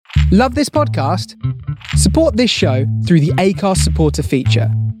Love this podcast? Support this show through the Acast supporter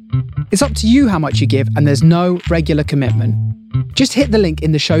feature. It's up to you how much you give, and there's no regular commitment. Just hit the link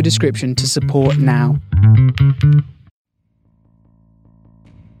in the show description to support now.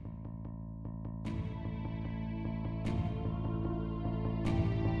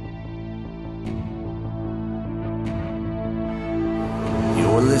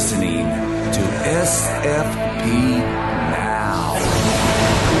 You're listening to SFP Now.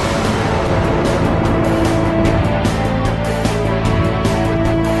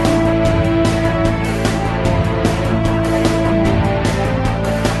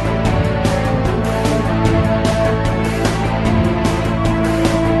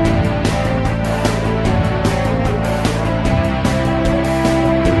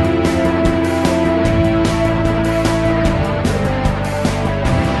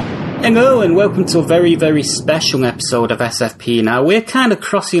 Hello and welcome to a very, very special episode of SFP Now. We're kind of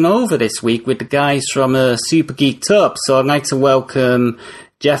crossing over this week with the guys from Super Geeked Up, so I'd like to welcome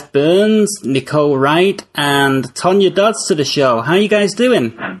Jeff Burns, Nicole Wright, and Tonya Dodds to the show. How are you guys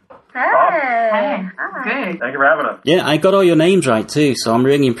doing? Hey. Hi. Good. Thank you for having us. Yeah, I got all your names right too, so I'm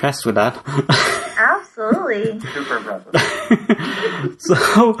really impressed with that. Absolutely. Super impressive.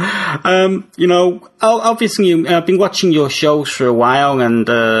 So, obviously I've been watching your shows for a while, and,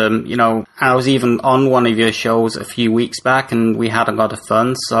 I was even on one of your shows a few weeks back, and we had a lot of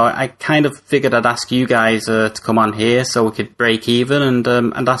fun, so I kind of figured I'd ask you guys to come on here so we could break even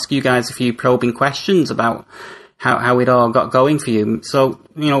and ask you guys a few probing questions about how it all got going for you. So,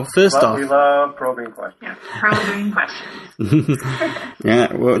 first off... We love probing questions. Yeah, probing questions.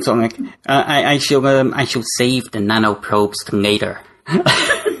 Yeah, well, it's like, I shall save the nanoprobes to later.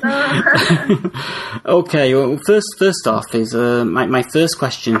 Okay, well, first off is my first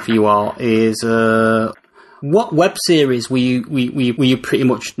question for you all is what web series were you pretty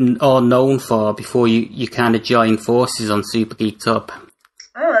much all known for before you kind of joined forces on Super Geeked Up?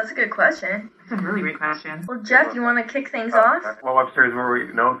 Oh, that's a good question. That's a really great question. Well, Jeff, you want to kick things off? What web series were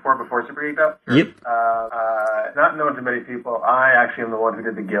we known for before Super Geeked Up? Yep. Not known to many people. I actually am the one who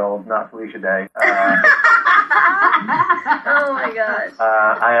did the Guild, not Felicia Day. Oh my gosh.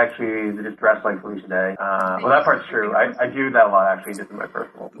 I actually just dressed like Felicia Day. Well, that part's true. I do that a lot, actually, just in my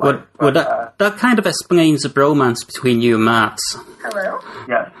personal life. Well, that kind of explains the bromance between you and Matt. Hello?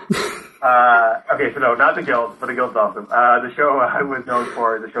 Yes. Okay, so no, not the Guild, but the Guild's awesome. The show I was known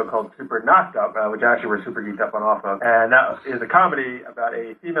for is a show called Super Knocked Up, which actually we're super geeked up on off of. And that is a comedy about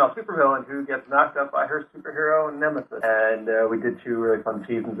a female supervillain who gets knocked up by her superhero nemesis. And we did 2 really fun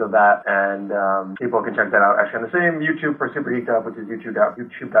seasons of that, and people can check that out actually on the same YouTube for Super Geeked Up, which is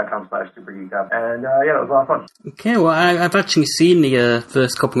youtube.com/supergeekedup. And yeah, it was a lot of fun. Okay, well, I've actually seen the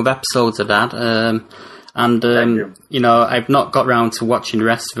first couple of episodes of that. And, I've not got round to watching the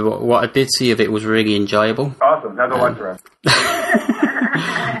rest of it, but what I did see of it was really enjoyable. Awesome. Now go watch the rest.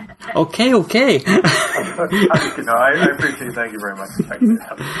 Okay. I appreciate it. Thank you very much for checking it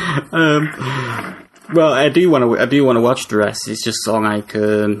out. Well, I do want to watch the rest. It's just sort of like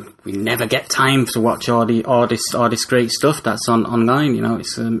we never get time to watch all this great stuff that's online.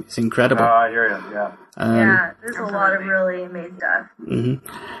 It's incredible. I hear you. Yeah. Yeah, there's a lot of really amazing stuff. Mm-hmm.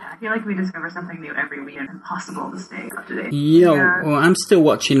 I feel like we discover something new every week. It's impossible to stay up to date. Yeah, well, I'm still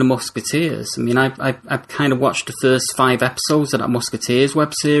watching The Musketeers. I mean, I've kind of watched the first 5 episodes of that Musketeers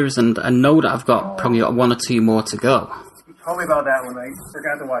web series, and I know that I've probably got 1 or 2 more to go. You told me about that when I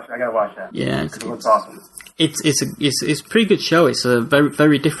forgot to watch it. I gotta watch that. Yeah, it looks awesome. It's a pretty good show. It's a very,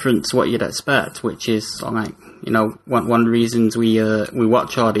 very different to what you'd expect, which is sort of like, one of the reasons we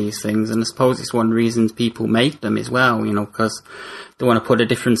watch all these things, and I suppose it's one of the reasons people make them as well, because they want to put a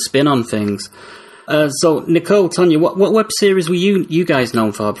different spin on things. So, Nicole, Tonya, what web series were you guys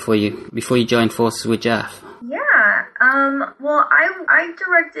known for before you joined forces with Jeff? Yeah, well, I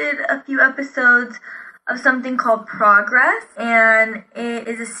directed a few episodes of something called Progress, and it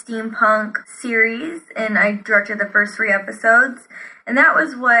is a steampunk series, and I directed the first 3 episodes, and that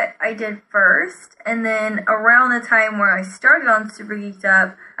was what I did first. And then around the time where I started on Super Geeked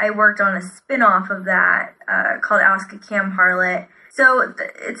Up, I worked on a spin-off of that called Ask a Cam Harlot. So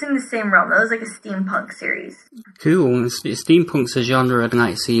it's in the same realm. It was like a steampunk series. Cool. Steampunk's a genre I'd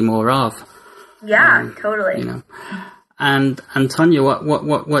like to see more of. Yeah, totally. And Tonya,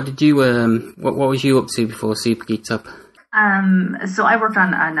 what did you what was you up to before Super Geeked Up? So I worked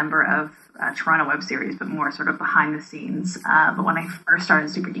on a number of Toronto web series, but more sort of behind the scenes. But when I first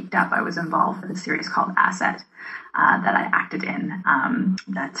started Super Geeked Up, I was involved with a series called Asset that I acted in.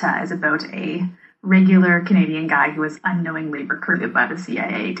 That is about a regular Canadian guy who was unknowingly recruited by the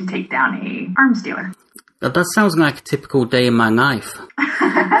CIA to take down a arms dealer. That sounds like a typical day in my life.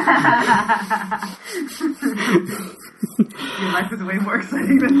 Your life is way more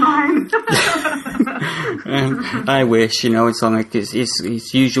exciting than mine. I wish, it's like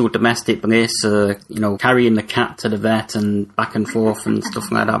it's usual domestic bliss, carrying the cat to the vet and back and forth and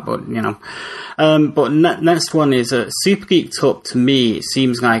stuff like that. But but next one is Super Geeked Up. To me, it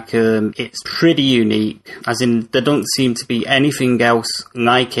seems like it's pretty unique, as in there don't seem to be anything else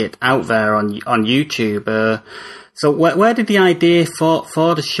like it out there on YouTube. So where did the idea for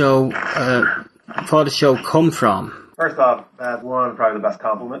the show come from? First off, that's probably the best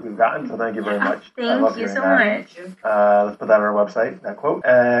compliment we've gotten, so thank you very much. Thank you so much. Let's put that on our website, that quote.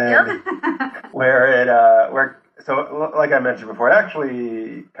 And So, like I mentioned before, it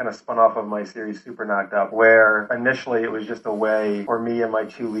actually kind of spun off of my series Super Knocked Up, where initially it was just a way for me and my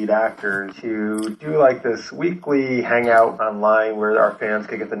two lead actors to do like this weekly hangout online where our fans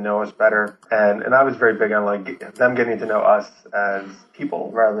could get to know us better. And I was very big on like them getting to know us as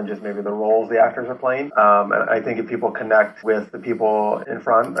people rather than just maybe the roles the actors are playing. And I think if people connect with the people in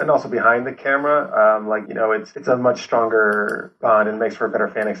front and also behind the camera, it's a much stronger bond and makes for a better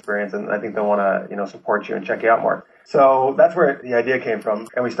fan experience. And I think they'll want to, support you and check you out more. So that's where the idea came from,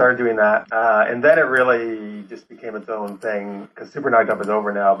 and we started doing that. And then it really just became its own thing, because Super Knocked Up is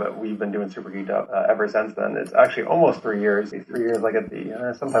over now, but we've been doing Super Geeked Up ever since then. It's actually almost 3 years. 3 years, like at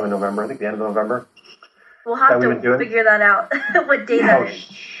the sometime in November, I think the end of November. We'll have to figure that out, what day that is.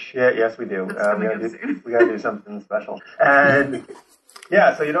 Shit, yes, we do. We got to do something special. And...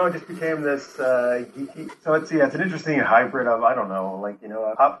 yeah, so, it just became this geeky... So, it's an interesting hybrid of, I don't know,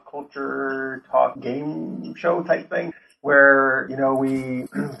 a pop culture talk game show type thing, where, we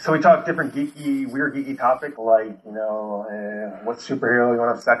talk different weird geeky topics, like, what superhero you want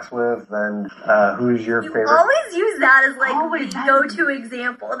to have sex with, and who's your favorite... You always use that as, the go-to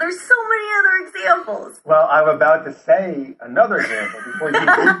example. There's so many other examples. Well, I'm about to say another example before you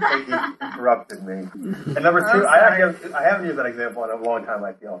interrupted me. And number two, I haven't used that example in a long time,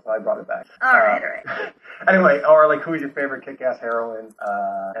 I feel, so I brought it back. All right. Anyway, or who's your favorite kick-ass heroine,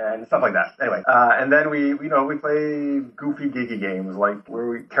 and stuff like that. Anyway, and then we play goofy, geeky games, where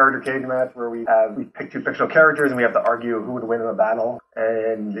we character cage match, where we pick two fictional characters and we have to argue who would win in a battle,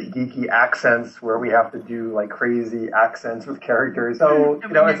 and geeky accents, where we have to do crazy accents with characters. So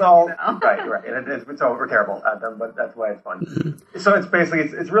it's all right, and so we're terrible at them, but that's why it's fun. So it's basically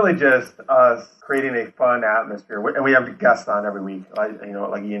it's really just us creating a fun atmosphere, and we have guests on every week. Like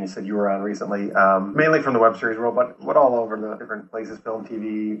Ian said, you were on recently, mainly from the web series world, but all over the different places, film,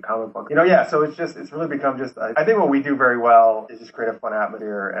 TV, comic book. So it's really become just. I think what we do very well is just create a fun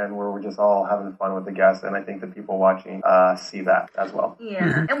atmosphere, and where we're just all having fun with the guests, and I think the people watching see that as well.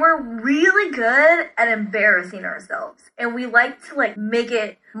 Yeah, and we're really good at embarrassing ourselves, and we like to make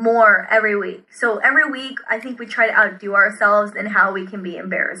it more every week. So every week, I think we try to outdo ourselves in how we can be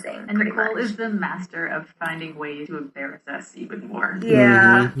embarrassing. And Nicole is the master of finding ways to embarrass us even more.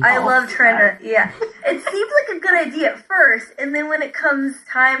 Yeah, I love trying to. Yeah, it seems like a good idea at first, and then when it comes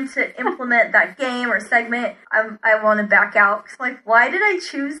time to implement that game or segment, I want to back out. Why did I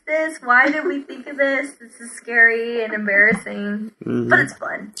choose this? Why did we think of this? This is scary and embarrassing, but it's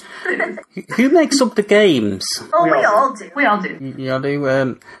fun. Who makes up the games? Oh, we all do. We all do. You all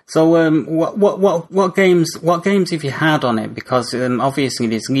do. So, what games have you had on it? Because obviously,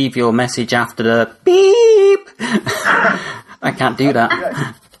 there's leave your message after the beep. I can't do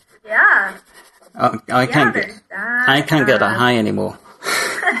that. Yeah. I can't get that high anymore.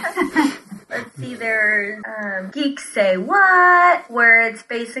 Let's see, there's Geeks Say What, where it's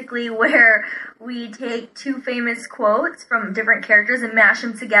basically where we take two famous quotes from different characters and mash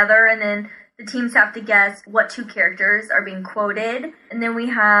them together, and then the teams have to guess what two characters are being quoted. And then we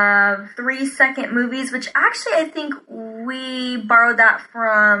have 3-second movies, which actually I think we borrowed that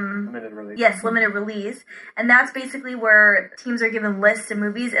from... Limited release. Yes, limited release. And that's basically where teams are given lists of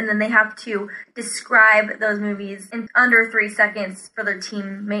movies, and then they have to describe those movies in under 3 seconds for their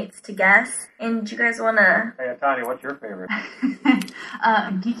teammates to guess. And do you guys want to... Hey, Tanya, what's your favorite?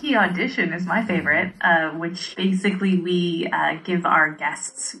 Geeky Audition is my favorite, which basically we give our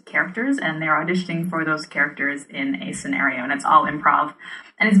guests characters, and they're auditioning for those characters in a scenario, and it's all improv.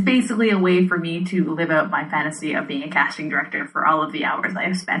 And it's basically a way for me to live out my fantasy of being a casting director for all of the hours I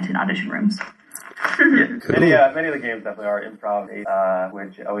have spent in audition rooms. Yeah, cool. Many of the games definitely are improv,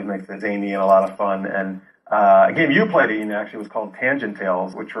 which always makes it zany and a lot of fun. And a game you played, Ian, actually was called Tangent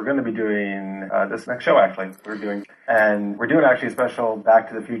Tales, which we're going to be doing this next show, actually. We're doing actually a special Back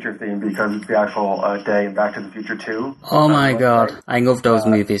to the Future theme because it's the actual day in Back to the Future 2. Oh my god, I love those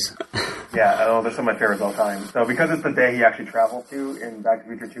movies. Yeah, they're some of my favorites all time. So because it's the day he actually traveled to in Back to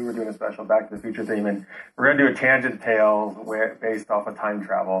the Future 2, we're doing a special Back to the Future theme, and we're going to do a Tangent Tales based off of time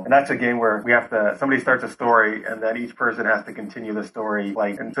travel. And that's a game where somebody starts a story, and then each person has to continue the story,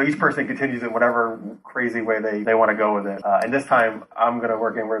 and so each person continues in whatever crazy way they want to go with it. And this time, I'm going to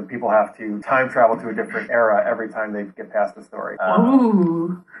work in where people have to time travel to a different era every time they get past the story.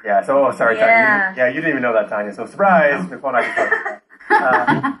 Ooh. Yeah, so, sorry, Yeah. Tanya. You didn't even know that, Tanya. So, surprise! Nicole and I can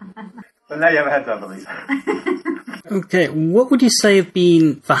so now you have a heads up, at least. Okay, what would you say have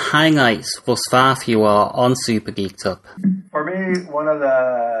been the highlights thus far for you on Super Geeked Up? For me, one of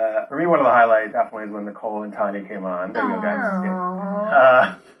the highlights definitely is when Nicole and Tanya came on. There you go,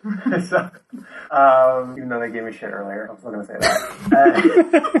 guys. Even though they gave me shit earlier, I'm still going to say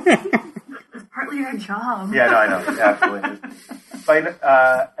that. It's partly your job. Yeah, no, I know. Yeah, absolutely. But,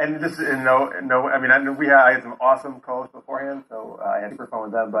 and this is I had some awesome co-hosts beforehand, so I had super fun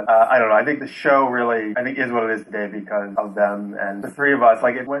with them. But I don't know. I think the show really, is what it is today because of them and the three of us.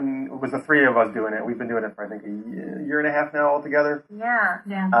 When it was the three of us doing it, we've been doing it for I think a year and a half now altogether. Yeah.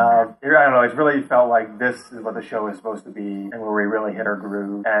 I don't know. It's really felt like this is what the show is supposed to be, and where we really hit our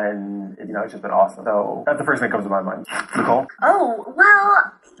groove, and it's just been awesome. So that's the first thing that comes to my mind. Nicole? Oh,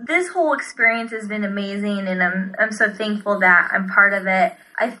 well, this whole experience has been amazing, and I'm so thankful that I'm part of it.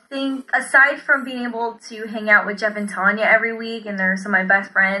 I think aside from being able to hang out with Jeff and Tanya every week, and they're some of my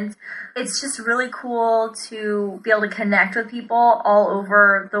best friends, it's just really cool to be able to connect with people all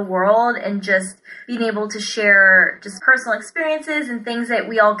over the world and just being able to share just personal experiences and things that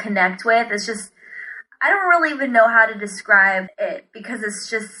we all connect with. It's just, I don't really even know how to describe it because it's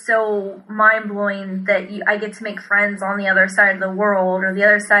just so mind-blowing that I get to make friends on the other side of the world or the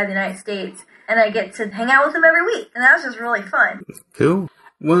other side of the United States, and I get to hang out with them every week, and that was just really fun. Cool.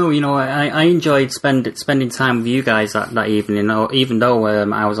 Well, I enjoyed spending time with you guys that evening. Even though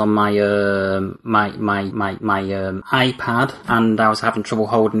I was on my iPad and I was having trouble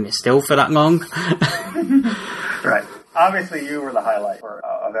holding it still for that long. Right. Obviously, you were the highlight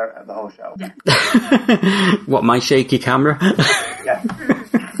of the whole show. Yeah. What, my shaky camera? Yeah.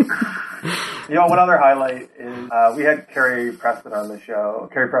 One other highlight is we had Carrie Preston on the show.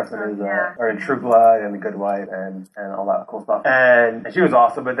 Carrie Preston is in True Blood and The Good Wife and all that cool stuff. And she was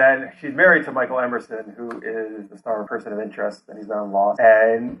awesome, but then she's married to Michael Emerson, who is the star of Person of Interest, and he's been on Lost.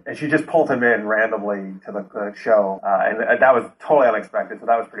 And she just pulled him in randomly to the show. And that was totally unexpected, so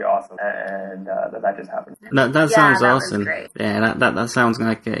that was pretty awesome. And that just happened. That sounds awesome. Yeah, that sounds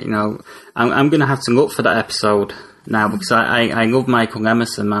like, I'm going to have to look for that episode now because I love Michael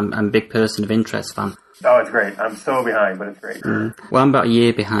Emerson. I'm a big Person of Interest fan. Oh, it's great. I'm so behind, but it's great. Well, I'm about a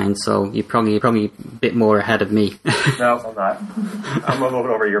year behind, so you're probably a bit more ahead of me. No, I'm not. I'm a little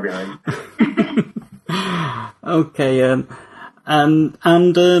bit over a year behind. Okay,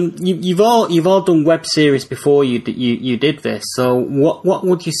 you've all done web series before you did this. So what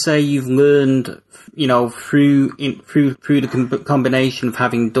would you say you've learned, through the combination of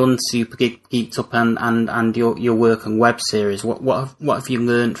having done Super Geeked Up and your work on web series? What have you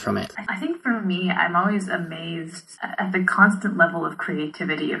learned from it? I think for me, I'm always amazed at the constant level of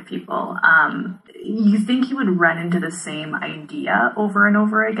creativity of people. You think you would run into the same idea over and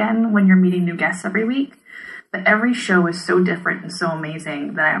over again when you're meeting new guests every week. But every show is so different and so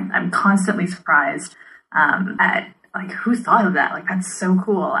amazing that I'm constantly surprised at who thought of that. That's so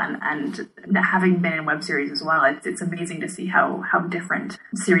cool. And having been in web series as well, it's amazing to see how different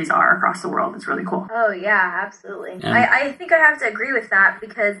series are across the world. It's really cool. Oh yeah, absolutely. Yeah. I think I have to agree with that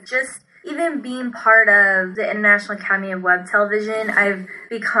because just even being part of the International Academy of Web Television, I've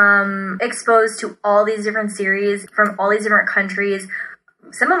become exposed to all these different series from all these different countries.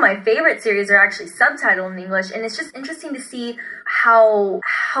 Some of my favorite series are actually subtitled in English, and it's just interesting to see how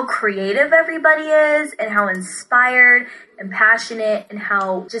creative everybody is and how inspired and passionate and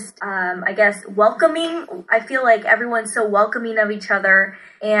how just, welcoming. I feel like everyone's so welcoming of each other,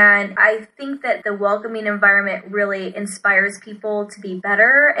 and I think that the welcoming environment really inspires people to be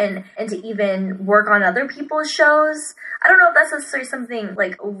better and to even work on other people's shows. I don't know if that's necessarily something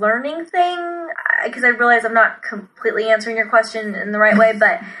learning thing, because I realize I'm not completely answering your question in the right way,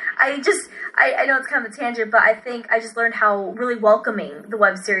 but I know it's kind of a tangent, but I think I just learned how really welcoming the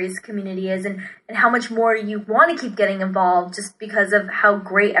web series community is, and how much more you want to keep getting involved just because of how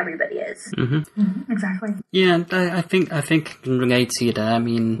great everybody is. Exactly. Yeah, I think I can relate to you there. I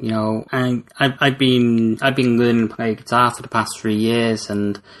mean, you know, I've been learning to play guitar for the past 3 years,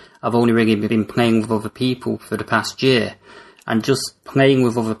 and I've only really been playing with other people for the past year. And just playing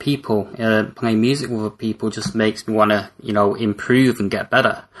with other people, playing music with other people just makes me want to, you know, improve and get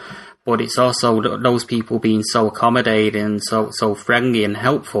better. But it's also those people being so accommodating and so friendly and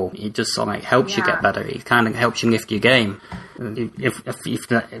helpful. It just sort of like helps you get better. It kind of helps you lift your game. If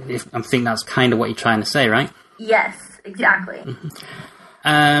I think that's kind of what you're trying to say, right? Yes, exactly.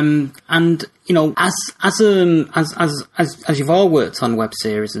 And you know, as you've all worked on web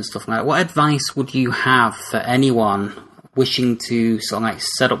series and stuff like that, what advice would you have for anyone wishing to sort of like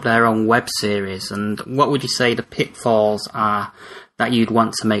set up their own web series, and what would you say the pitfalls are that you'd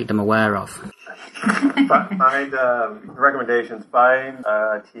want to make them aware of? Find recommendations. Find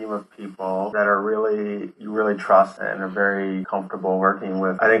a team of people that you really trust and are very comfortable working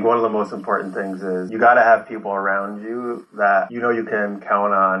with. I think one of the most important things is you got to have people around you that you know you can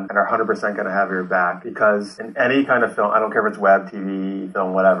count on and are 100% going to have your back. Because in any kind of film, I don't care if it's web, TV,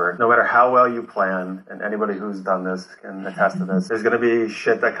 film, whatever, no matter how well you plan, and anybody who's done this can attest to this, there's going to be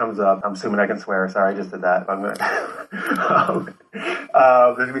shit that comes up. I'm assuming I can swear. Sorry, I just did that. I'm gonna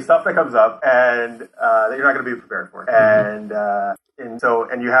there's going to be stuff that comes up and that you're not going to be prepared for. And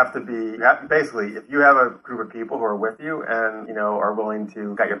you have to basically, if you have a group of people who are with you and, you know, are willing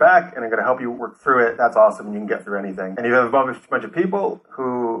to got your back and are going to help you work through it, that's awesome. You can get through anything. And you have a bunch of people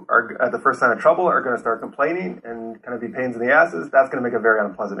who are at the first sign of trouble are going to start complaining and kind of be pains in the asses. That's going to make a very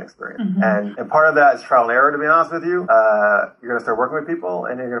unpleasant experience. And part of that is trial and error, to be honest with you. You're going to start working with people,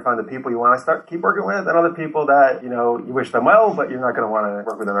 and you're going to find the people you want to keep working with, and other people that, you know, you wish them well, but you're not going to want to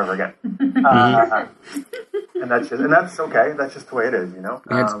work with them ever again. And that's okay. That's just the way it is, you know.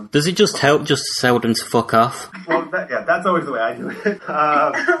 Does it just help just to tell them to fuck off? Well, that's always the way I do it.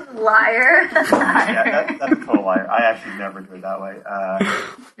 Liar. That's a total liar. I actually never do it that way.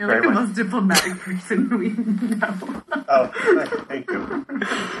 You're like the most diplomatic person we know. Oh, thank you.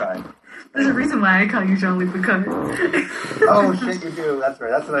 Try. There's a reason why I call you Jean-Luc Picard. Oh, shit, you do. That's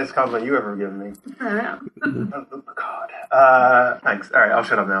right. That's the nice compliment you ever given me. I know. Picard. Thanks. All right, I'll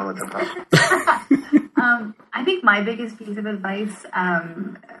shut up now. Let's talk. I think my biggest piece of advice,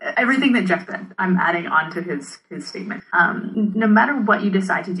 everything that Jeff said, I'm adding on to his statement. No matter what you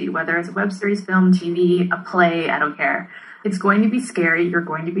decide to do, whether it's a web series, film, TV, a play, I don't care. It's going to be scary. You're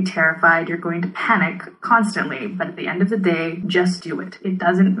going to be terrified. You're going to panic constantly. But at the end of the day, just do it. It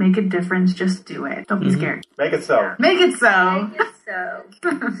doesn't make a difference. Just do it. Don't be scared. Make it so. Make it so. Make it so.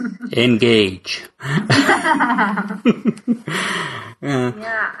 Engage.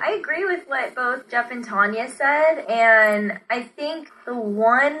 Yeah, I agree with what both Jeff and Tanya said, and I think the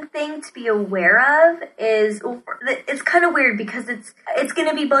one thing to be aware of is, it's kind of weird because it's going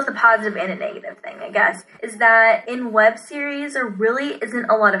to be both a positive and a negative thing, I guess, is that in web series there really isn't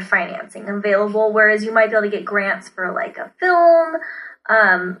a lot of financing available, whereas you might be able to get grants for like a film.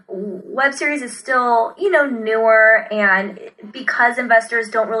 Web series is still, you know, newer, and because investors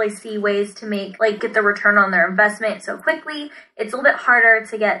don't really see ways to get the return on their investment so quickly, it's a little bit harder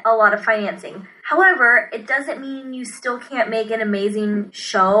to get a lot of financing. However, it doesn't mean you still can't make an amazing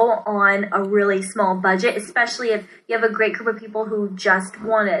show on a really small budget, especially if you have a great group of people who just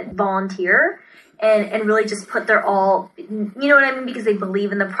want to volunteer and really just put their all, you know what I mean, because they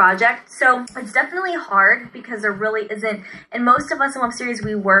believe in the project. So it's definitely hard because there really isn't, and most of us in web series,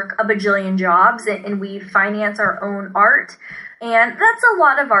 we work a bajillion jobs and we finance our own art. And that's a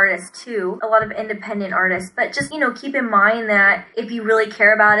lot of artists too, a lot of independent artists. But just, you know, keep in mind that if you really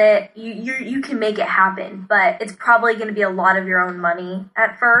care about it, you can make it happen. But it's probably going to be a lot of your own money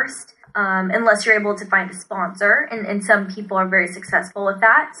at first, unless you're able to find a sponsor. And some people are very successful with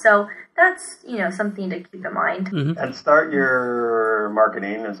that. So that's, you know, something to keep in mind. And start your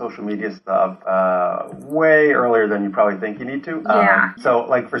marketing and social media stuff way earlier than you probably think you need to. Yeah. So,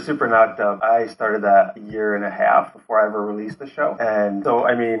 like for Super Knocked Up, I started that 1.5 years before I ever released the show. And so,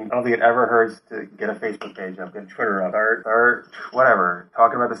 I mean, I don't think it ever hurts to get a Facebook page up, get Twitter up, start whatever,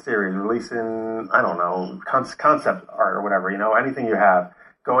 talking about the series, releasing, I don't know, concept art or whatever, you know, anything you have.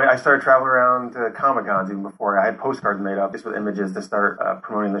 I started traveling around to Comic-Cons even before. I had postcards made up just with images to start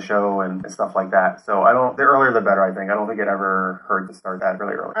promoting the show and stuff like that. So the earlier the better, I think. I don't think it ever hurt to start that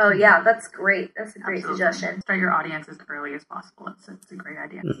really early. Oh, yeah, that's great. That's a great suggestion. Start your audience as early as possible. It's a great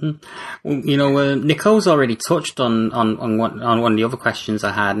idea. Well, Nicole's already touched on one of the other questions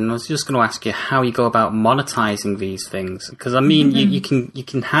I had, and I was just going to ask you how you go about monetizing these things. Because, I mean, you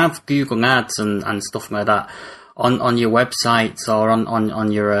can have Google Ads and stuff like that on your websites or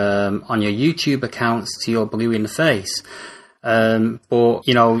on your YouTube accounts to your blue in the face. But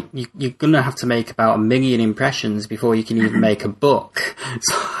you're gonna have to make about 1 million impressions before you can even make a book.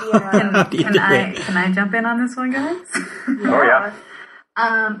 So can I jump in on this one, guys? Oh yeah.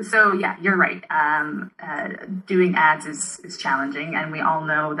 So yeah, you're right. Doing ads is challenging, and we all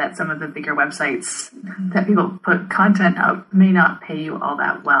know that some of the bigger websites that people put content up may not pay you all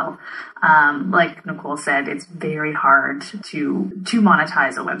that well. Like Nicole said, it's very hard to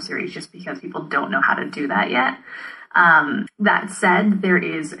monetize a web series just because people don't know how to do that yet. That said, there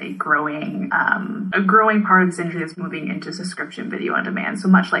is a growing part of this industry that's moving into subscription video on demand. So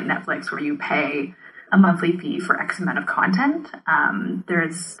much like Netflix, where you pay a monthly fee for X amount of content.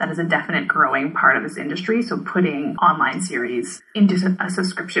 That is a definite growing part of this industry. So putting online series into a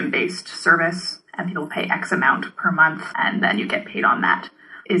subscription-based service, and people pay X amount per month, and then you get paid on that.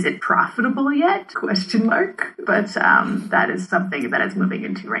 Is it profitable yet? Question mark. But that is something that is moving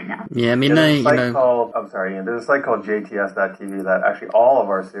into right now. Yeah, I mean, there's a site called JTS.tv that actually all of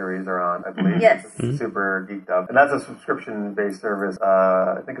our series are on, I believe. Yes. It's super geeked up. And that's a subscription-based service.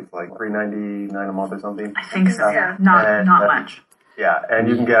 I think it's like $3.99 a month or something. I think so, yeah. Not much. Yeah, and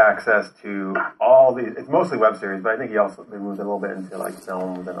you can get access to all these. It's mostly web series, but I think they moved a little bit into like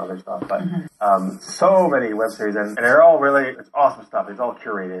films and other stuff. But so many web series, and they're all it's awesome stuff. It's all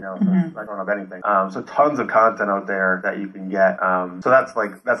curated, so it's not going up anything. So tons of content out there that you can get. So that's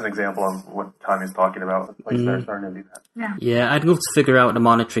an example of what Tanya's talking about. The place they're starting to do that. Yeah, I'd love to figure out the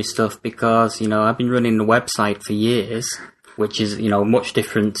monetary stuff because I've been running the website for years, which is much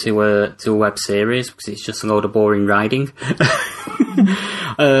different to a web series because it's just a load of boring writing.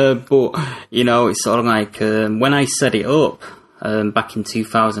 But it's sort of like when I set it up back in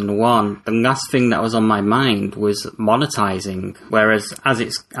 2001, the last thing that was on my mind was monetizing. Whereas as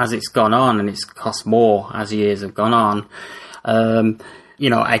it's gone on and it's cost more as the years have gone on, I'd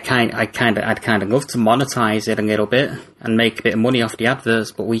kind of love to monetize it a little bit and make a bit of money off the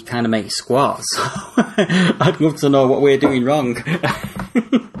adverts, but we kind of make squats. So I'd love to know what we're doing wrong.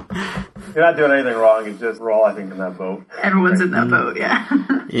 You're not doing anything wrong. It's just we're all, I think, in that boat. Everyone's in that boat, yeah.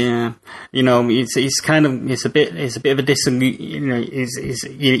 Yeah, it's a bit of a disillusion.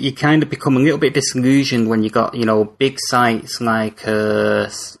 You kind of become a little bit disillusioned when you got big sites like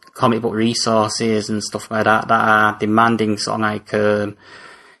comic book resources and stuff like that are demanding sort of like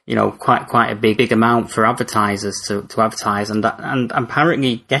quite a big amount for advertisers to advertise and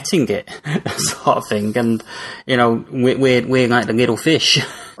apparently getting it sort of thing. And we're like the little fish.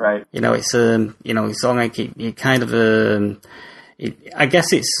 Right. It's it's all like it kind of I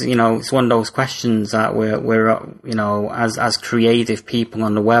guess it's it's one of those questions that we're as creative people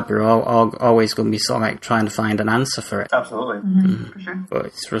on the web we're always going to be sort of like trying to find an answer for it. Absolutely. For sure. But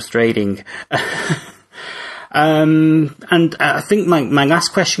it's frustrating. And I think my last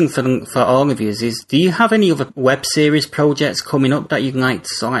question for all of you is do you have any other web series projects coming up that you'd like to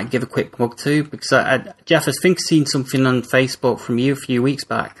sort of like give a quick plug to? Because Jeff, I think I've seen something on Facebook from you a few weeks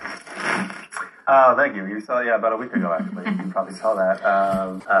back. Thank you. You saw, about a week ago, actually. You probably saw that.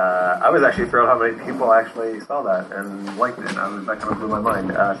 I was actually thrilled how many people actually saw that and liked it. That kind of blew my mind.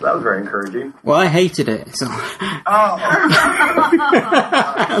 So that was very encouraging. Well, I hated it. So.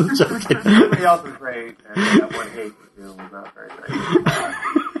 I'm joking. Everybody else was great, and that one hate was not very great.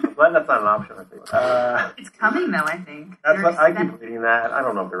 But that's not an option, I think. It's coming, though, I think. That's what I keep reading that. I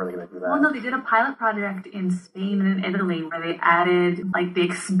don't know if they're really going to do that. Well, no, they did a pilot project in Spain and in Italy where they added, they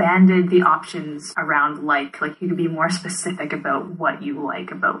expanded the options around you could be more specific about what you like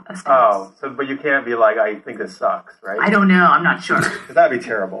about a stance. Oh, but you can't be like, I think this sucks, right? I don't know. I'm not sure. Because that'd be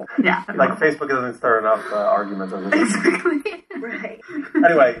terrible. Yeah. Facebook doesn't start enough arguments over this. Exactly. Right.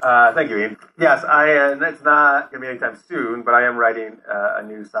 Anyway, thank you, Ian. Yes, it's not going to be anytime soon, but I am writing a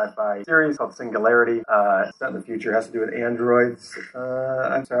new sci-fi series called Singularity. It's set in the future. It has to do with androids.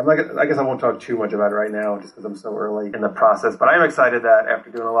 I'm sorry. I guess I won't talk too much about it right now just because I'm so early in the process, but I am excited that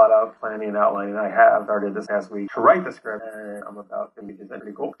after doing a lot of planning and outlining, I have started this past week to write the script, and I'm about 50 pages. That's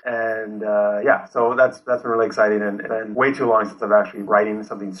pretty cool. And so that's been really exciting, and it's been way too long since I've actually writing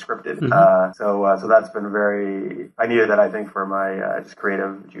something scripted. So that's been I needed that, I think, for my just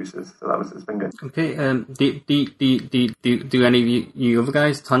creative juices. So it's been good. Okay. Do any of you other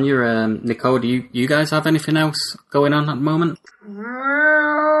guys, Tanya, Nicole, do you guys have anything else going on at the moment?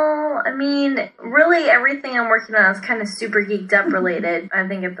 Well, I mean, really everything I'm working on is kind of super geeked up related, I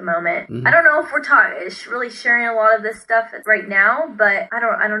think, at the moment. Mm-hmm. I don't know if we're really sharing a lot of this stuff right now, but I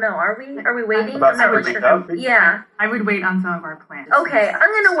don't know. Are we waiting? About I'm not super really geeked sure. up? Yeah. I would wait on some of our plans. Okay,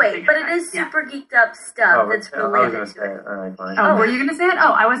 I'm gonna wait, but it is super geeked up stuff that's I was related going to to say it. it. All right, fine. Oh, were you going to say it?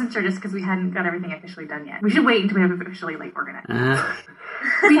 Oh, I wasn't sure just because we hadn't got everything officially done yet. We should wait until we have officially organized.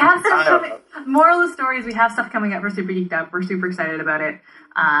 We have stuff coming. Moral of the story is we have stuff coming up. We're super geeked up. We're super excited about it.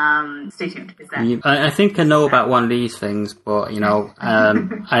 Stay tuned. Is that? I think I know about one of these things, but I'll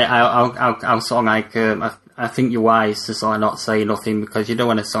sort of like I think you're wise to sort of not say nothing because you don't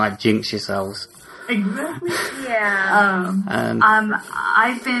want to sort of jinx yourselves. Exactly. Yeah.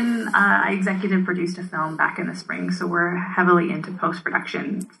 I've been I executive produced a film back in the spring, so we're heavily into post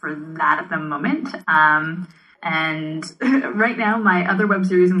production for that at the moment. And right now, my other web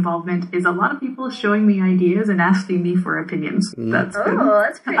series involvement is a lot of people showing me ideas and asking me for opinions. That's good.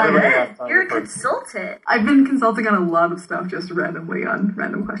 That's pretty good. You're a consultant. I've been consulting on a lot of stuff just randomly on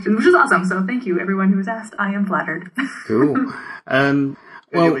random questions, which is awesome. So thank you, everyone who has asked. I am flattered. Cool.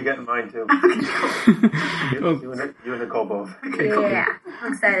 You'll be getting mine too. you and Nicole both. Okay, cool. Yeah,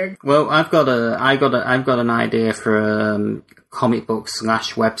 I'm excited. Well, I've got an idea for comic book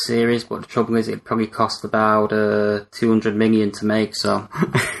 / web series, but the trouble is it'd probably cost about $200 million to make. So.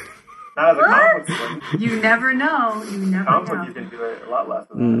 Not as a comic book. You never know. You never Comic know. book, you can do it a lot less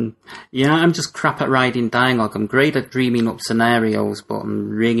than that. Yeah, I'm just crap at writing dialogue. I'm great at dreaming up scenarios, but I'm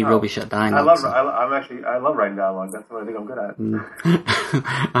really rubbish at dialogue. I love writing dialogue. That's what I think I'm good at.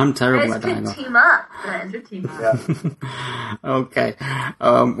 I'm terrible You at guys could dialogue. team up then. Good team. Yeah. Okay.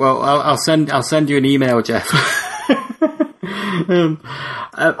 Well, I'll send you an email, Jeff.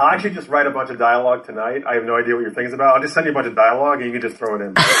 I'll actually just write a bunch of dialogue tonight. I have no idea what your thing's about. I'll just send you a bunch of dialogue and you can just throw it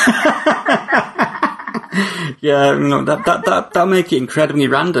in. Yeah, no, that'll make it incredibly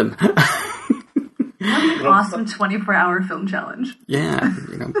random. Awesome 24-hour film challenge. Yeah,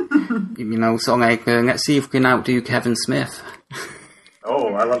 sort of like let's see if we can outdo Kevin Smith.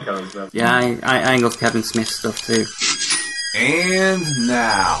 Oh, I love Kevin Smith. Yeah, I love Kevin Smith stuff too. And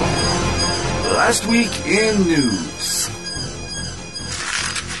now, last week in news.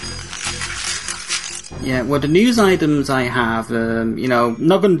 Yeah, well, the news items I have,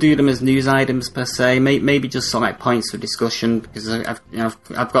 not going to do them as news items per se. Maybe just sort of like points for discussion because I've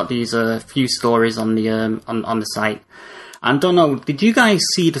got these few stories on the on the site. And don't know, did you guys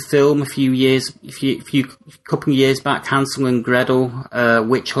see the film a couple of years back, Hansel and Gretel,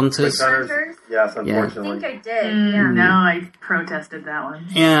 Witch Hunters? Yes, unfortunately. I think I did. Yeah. No, I protested that one.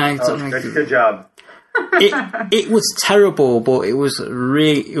 Yeah, Good job. It was terrible, but it was a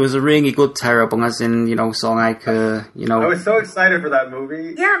really good terrible, as in, I was so excited for that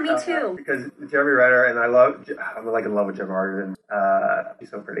movie. Yeah, me too. Because Jeremy Renner, and I'm like in love with Jim Arden. He's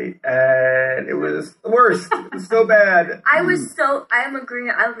so pretty. And it was the worst. It was so bad. I am agreeing.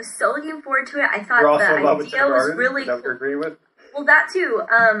 I was so looking forward to it. I thought You're also in love the with idea Jim was Arden? really Is that what you're agreeing with? Well, that too.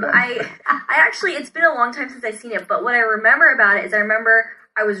 I actually, it's been a long time since I've seen it, but what I remember about it is I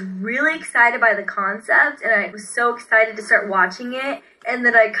was really excited by the concept, and I was so excited to start watching it, and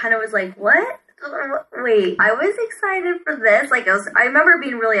then I kind of was like, what? Wait, I was excited for this? I remember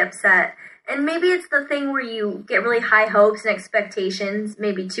being really upset. And maybe it's the thing where you get really high hopes and expectations,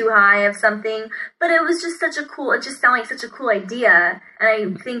 maybe too high of something, but it was just it just sounded like such a cool idea.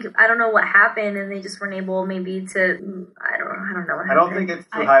 And I don't know what happened, and they just weren't able maybe to, I don't know what happened. I don't think it's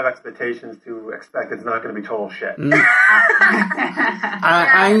too high of expectations to expect it's not going to be total shit.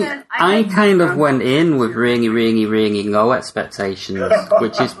 I kind of went in with really, really, really low expectations,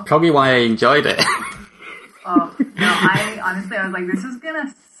 which is probably why I enjoyed it. Oh, no, I was like, this is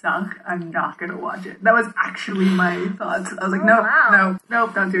gonna suck. I'm not gonna watch it. That was actually my thoughts. I was like, nope,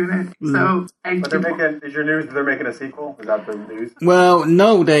 not doing it. So, but is your news that they're making a sequel? Is that the news? Well,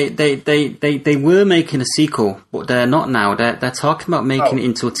 no, they were making a sequel, but they're not now. They're talking about making it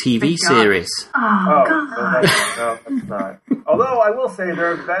into a TV series. Oh, God. No, that's not. Although I will say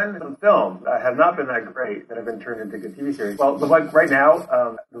there have been some films that have not been that great that have been turned into good TV series. Well, like right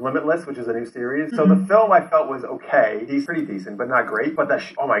now, The Limitless, which is a new series. So the film I felt was okay. He's pretty decent, but not great. But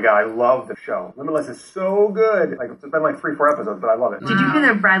oh my God, I love the show. Limitless is so good. It's been like 3-4 episodes, but I love it. Did you hear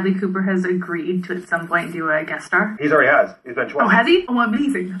that Bradley Cooper has agreed to at some point do a guest star? He already has. He's been twice. Oh, has he? Oh,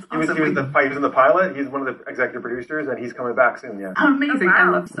 amazing. That's awesome. He was in the pilot. He's one of the executive producers, and he's coming back soon. Yeah. Amazing. Oh, wow. I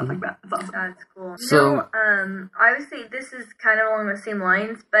love stuff like that. That's awesome. That's cool. So- I would say this is kind of along the same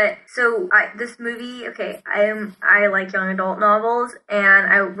lines. But so this movie, okay, I like young adult novels, and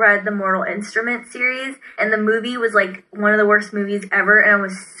I read the Mortal Instrument series, and the movie was like one of the worst movies ever, and I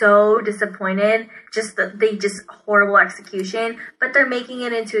was so disappointed. Just horrible execution. But they're making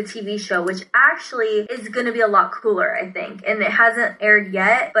it into a TV show, which actually is going to be a lot cooler, I think. And it hasn't aired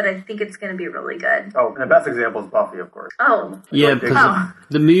yet, but I think it's going to be really good. Oh, and the best example is Buffy, of course. Oh. Yeah, because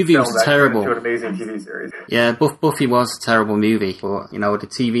the movie was terrible. Into an amazing TV series. Yeah, Buffy was a terrible movie, but the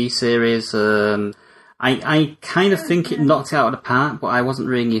TV series, I kind of think it knocked it out of the park, but I wasn't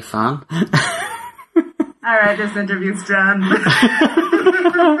really a fan. All right, this interview's done.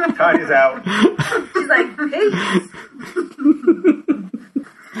 Tanya's out. She's like, peace.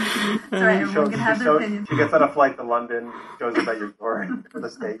 Sorry, everyone can have their opinion. She gets on a flight to London, shows up at your door with a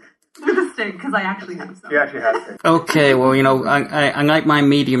steak. With a steak, because I actually have some. She actually has steak. Okay, well, I like my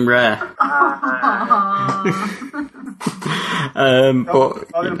medium rare. But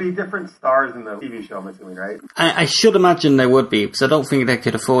there'll be different stars in the TV show, I'm assuming, right? I should imagine there would be, because I don't think they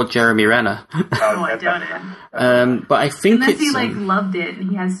could afford Jeremy Renner. Oh, I doubt it. But I think unless he loved it, and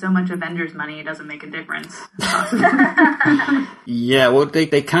he has so much Avengers money, it doesn't make a difference. Yeah, well,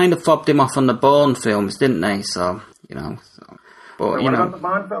 they kind of fobbed him off on the Bourne films, didn't they? So, But, what about the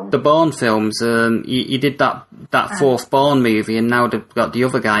Bond films? The Bourne films, he did that fourth Bourne movie, and now they've got the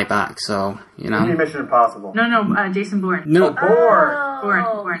other guy back, so, Mission Impossible. No, Jason Bourne. No.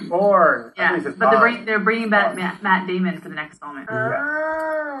 Bourne. Yeah, but they're bringing back Matt Damon for the next installment.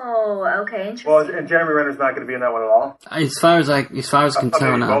 Oh, okay, interesting. Well, and Jeremy Renner's not going to be in that one at all? As far as I can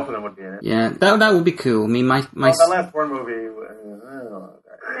tell now. Both of them would be in it. Yeah, that would be cool. I mean, the last Bourne movie...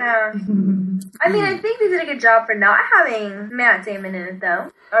 Yeah. I mean, I think they did a good job for not having Matt Damon in it,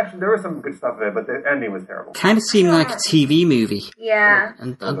 though. Actually, there was some good stuff in it, but the ending was terrible. Kind of seemed like a TV movie. Yeah.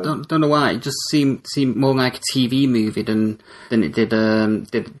 And I don't know why. It just seemed more like a TV movie than it did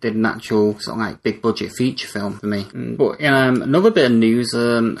an actual sort of like big budget feature film for me. But another bit of news.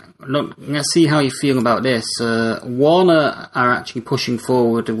 Let's see how you feel about this. Warner are actually pushing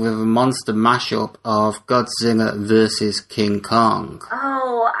forward with a monster mashup of Godzilla vs. King Kong.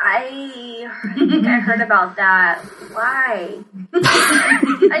 Oh, I think I heard about that. Why?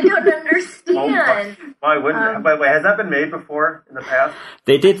 I don't understand. Why wouldn't? By the way, has that been made before in the past?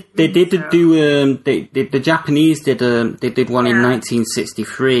 They did do. The Japanese did one in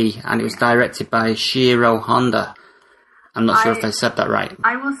 1963, and it was directed by Shiro Honda. I'm not sure if I said that right.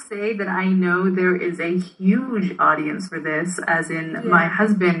 I will say that I know there is a huge audience for this, as in my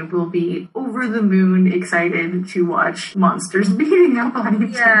husband will be over the moon excited to watch monsters beating up on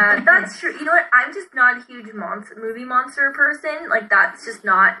each other. Yeah, that's true. You know what? I'm just not a huge movie monster person. Like, that's just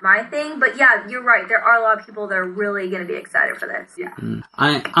not my thing. But yeah, you're right. There are a lot of people that are really going to be excited for this. Yeah.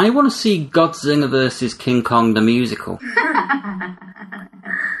 I want to see Godzilla vs. King Kong the musical.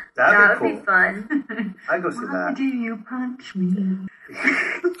 That would be fun. I'd go see that. Why do you punch me?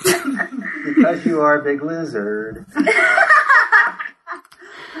 Because you are a big lizard.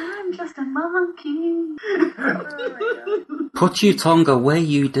 I'm just a monkey. Put your tongue away,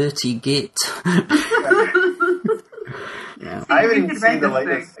 you dirty git. Yeah. I haven't even seen the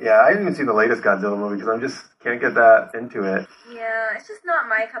latest. Yeah, I haven't even seen the latest Godzilla movie because I just can't get that into it. Yeah, it's just not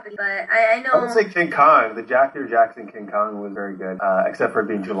my cup of tea. But I know. I would say King Kong. The Peter Jackson King Kong was very good, except for it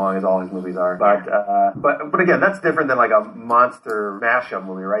being too long, as all his movies are. But again, that's different than like a monster mashup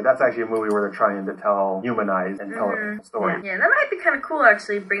movie, right? That's actually a movie where they're trying to humanize and tell a story. Yeah, that might be kind of cool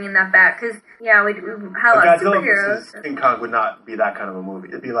actually, bringing that back because we have a lot of superheroes. King Kong would not be that kind of a movie.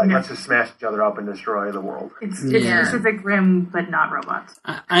 It'd be like let's just smash each other up and destroy the world. It's Pacific Rim, but not robots.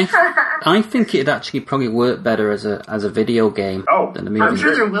 I think it'd actually probably work better as a video game than a movie. I'm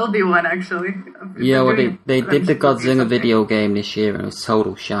sure there will be one actually. Yeah, well, they did the Godzilla video game this year, and it was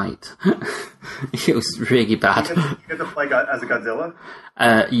total shite. It was really bad. You get to play as a Godzilla?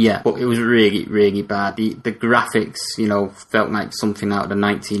 Yeah, but it was really, really bad. The graphics, felt like something out of the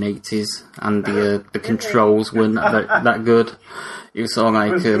 1980s, and the controls weren't that good. It was sort of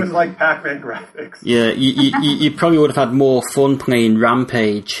like... It was like Pac-Man graphics. Yeah, you probably would have had more fun playing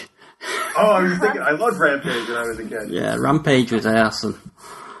Rampage. Oh, I was thinking, I loved Rampage when I was a kid. Yeah, Rampage was awesome.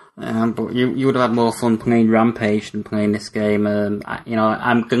 But you would have had more fun playing Rampage than playing this game.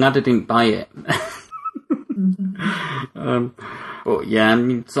 I'm glad I didn't buy it. But yeah, I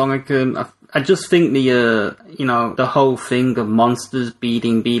mean, it's like I just think the whole thing of monsters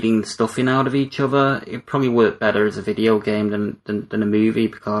beating the stuffing out of each other, it probably worked better as a video game than a movie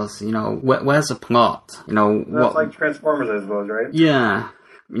because where's the plot? That's like Transformers, I suppose, right? Yeah.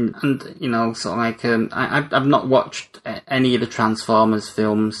 And, you know, sort of like, I've not watched any of the Transformers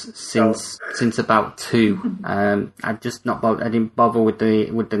films since about 2. I've just not bothered, I didn't bother with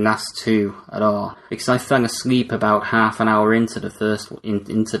the last 2 at all. Because I fell asleep about half an hour into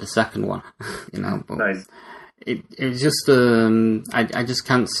into the second one. You know, but Nice. It's just, I just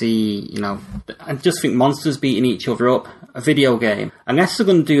can't see, you know, I just think monsters beating each other up, a video game, unless they're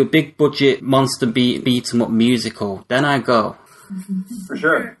going to do a big budget monster beat 'em up musical, then I go. For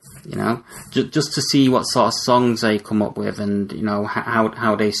sure. You know, just to see what sort of songs they come up with, and you know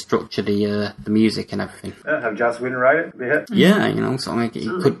how they structure the music and everything. Yeah, have Joss Whedon write it? Be it. Yeah, you know, so like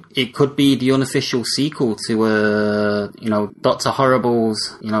it could be the unofficial sequel to you know, Dr.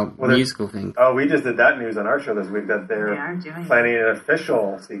 Horrible's, you know, musical thing. Oh, we just did that news on our show this week that They they're are doing planning an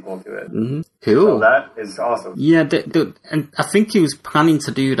official sequel to it. Mm-hmm. Cool. So that is awesome. Yeah, and I think he was planning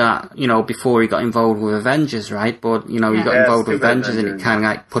to do that, you know, before he got involved with Avengers, right? But you know, he got involved with Avengers, and it kind of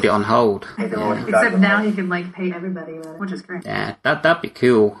like put it on hold. Except now he can like pay everybody about it, which is great. Yeah, that'd be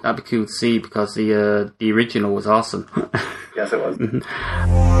cool. That'd be cool to see, because the original was awesome. Yes, it was.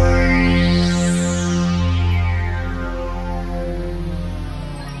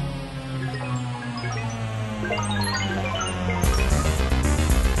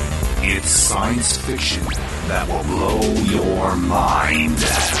 It's science fiction that will blow your mind.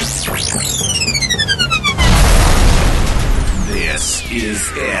 This is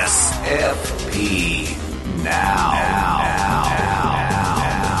SFP Now.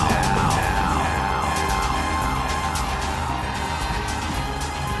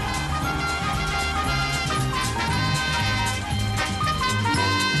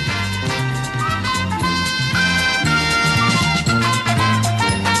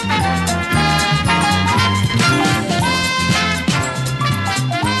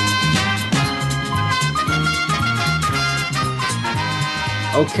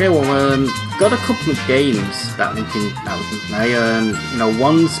 Okay, well, got a couple of games that we can play. You know,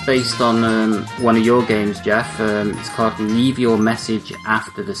 one's based on one of your games, Jeff. It's called Leave Your Message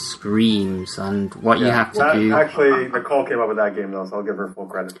After the Screams, and what you have to do. Actually, Nicole came up with that game though, so I'll give her full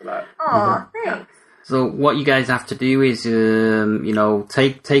credit for that. Aw, thanks. So what you guys have to do is, you know,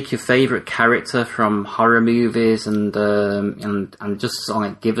 take your favorite character from horror movies and just sort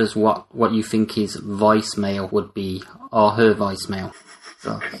of like give us what you think his voicemail would be, or her voicemail.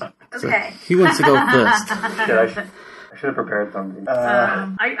 So Okay. who wants to go first? Shit, I should have prepared something.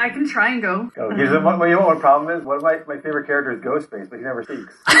 I can try and go. Here's what you know what problem is? One of my favorite characters is Ghostface, but he never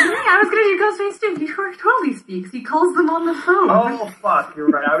speaks. I was gonna do Ghostface too. He totally speaks. He calls them on the phone. Oh, fuck, you're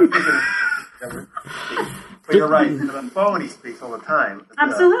right. I was thinking never speaks. But you're right. On the phone, he speaks all the time.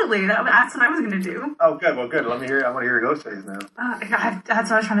 Absolutely. That's what I was gonna do. Oh, good. Well, good. Let me hear. I want to hear your Ghostface now.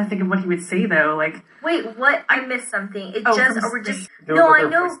 That's what I was trying to think of what he would say though. Like, Wait, what? I missed something. It Oh, just, from or we're just. Do No, what I their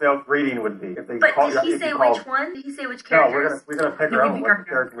know. voicemail reading would be. If they But call, did he if say you call- which one? Did he say which No, characters? we're gonna pick No, our we own pick what our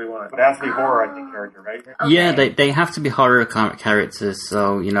character we want. But it has to be horror, I think, character, right? Okay. Yeah, they have to be horror characters,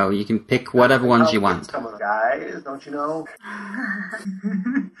 so you know you can pick whatever ones you want. Come on, guys, don't you know? Oh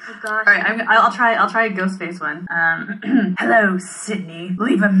gosh. all right, I'll try a Ghostface one. Hello, Sydney.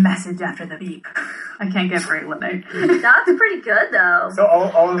 Leave a message after the beep. I can't get very lit. That's pretty good though. So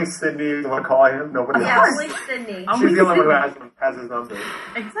only Sydney is the one calling him. Nobody Yeah, else. only Sydney. Oh, She's the only one who Sydney. has his number.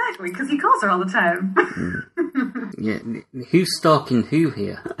 Exactly, because he calls her all the time. Yeah, who's stalking who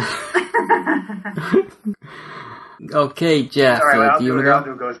here? Okay, Jeff, All right, do you want to I'll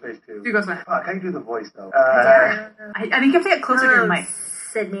go? do Ghostface too. Who goes with? Fuck, how do you do the voice though? Yeah. I think you have to get closer to your mic.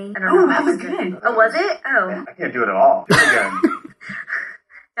 Sydney. I don't Oh, know. that was It. good. Oh, was it? Oh. I can't do it at all. Do it again.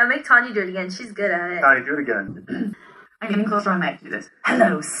 Now make Tanya do it again. She's good at it. Connie, do it again. I'm getting closer on mic to do this.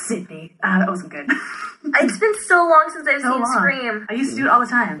 Hello, Sydney. That wasn't good. It's been so long since I've So seen long. Scream. I used to do it all the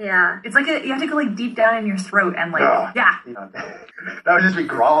time. Yeah. It's like you have to go like deep down in your throat and like Ugh. yeah. That would just be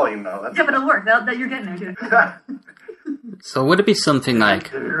crawling though. Yeah, but it'll work. That you're getting there too. So would it be something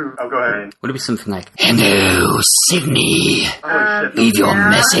like? Oh, go ahead. Would it be something like? Hello, Sydney. Oh, shit. Leave your Yeah.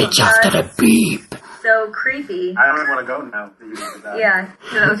 message after the beep. So creepy. I don't even want to go now. So you can do that. Yeah.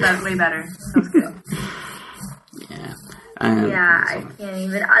 No, that was way better. That was good. Yeah. Yeah, I can't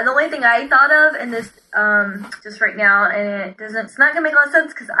even. The only thing I thought of in this, just right now, and it's not gonna make a lot of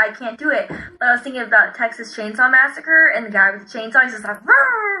sense because I can't do it. But I was thinking about Texas Chainsaw Massacre, and the guy with the chainsaw, he's just like,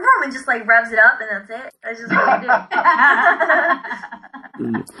 vroom, vroom, and just like revs it up, and that's it. That's just what you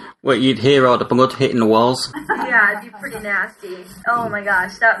do. What, you'd hear all the blood hitting the walls? Yeah, it'd be pretty nasty. Oh my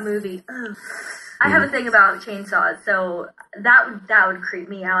gosh, that movie. Ugh. I have a thing about chainsaws, so that would creep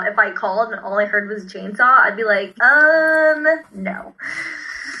me out. If I called and all I heard was a chainsaw, I'd be like, no.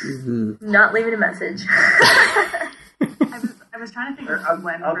 Not leaving a message. I was was trying to think I'll of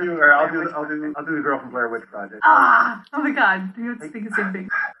when. do the girl from Blair Witch Project. Oh my god, you have to think the same thing.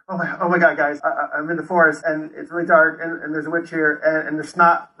 Oh my god, guys! I'm in the forest and it's really dark and there's a witch here and there's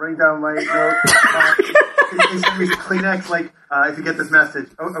snot running down my nose. Can you send me some Kleenex? Like, if you get this message.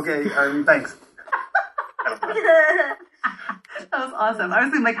 Okay, thanks. That was awesome. I was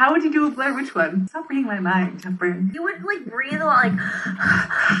thinking, like, how would you do a Blair Witch one? Stop reading my mind, Jeffrey. You would like breathe a lot, like.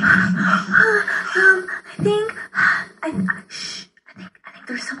 I think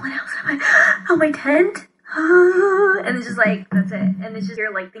there's someone else on my tent. And it's just like, that's it. And it's just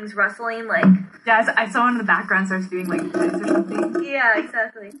you're like things rustling, like. Yeah, I saw one in the background starts doing like this or something. Yeah,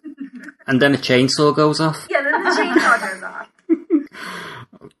 exactly. And then a chainsaw goes off. Yeah, then the chainsaw goes off.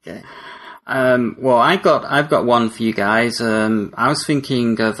 Okay. Well, I've got one for you guys. I was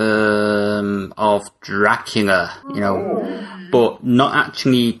thinking of Dracula, but not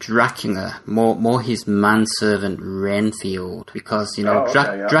actually Dracula, more his manservant Renfield, because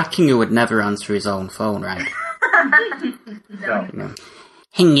Dracula would never answer his own phone, right? No.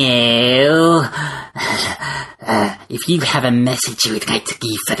 Hello. If you have a message you would like to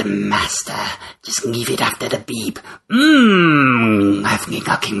give for the master, just leave it after the beep. I've been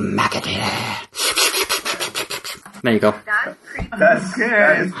knocking maggot. There you go. That's creepy.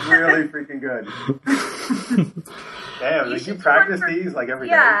 That is really freaking good. Damn, did you practice these like every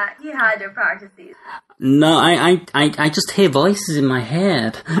day? Yeah, he had to practice these. No, I just hear voices in my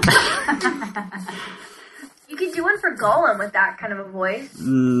head. You could do one for Gollum with that kind of a voice.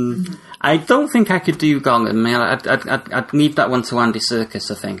 I don't think I could do Gollum, man. I'd leave that one to Andy Serkis,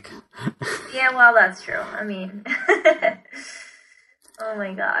 I think. Yeah, well, that's true. I mean, oh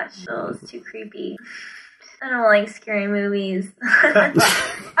my gosh, oh, it's too creepy. I don't like scary movies.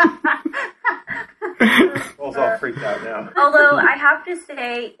 Will's all freaked out now. Although I have to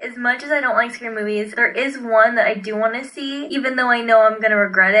say, as much as I don't like scary movies, there is one that I do want to see, even though I know I'm gonna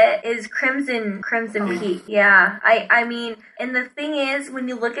regret it, is Crimson Peak. Yeah, I mean, and the thing is, when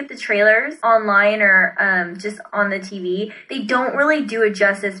you look at the trailers online or just on the TV, they don't really do it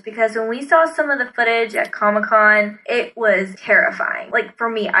justice, because when we saw some of the footage at Comic-Con, it was terrifying. Like, for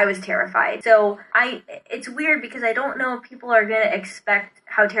me, I was terrified. So it's weird because I don't know if people are gonna expect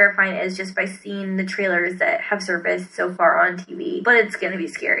how terrifying it is just by seeing the trailers that have surfaced so far on TV. But it's going to be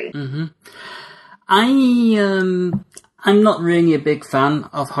scary. Mm-hmm. I'm not really a big fan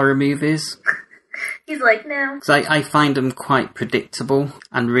of horror movies. He's like, no. Because I find them quite predictable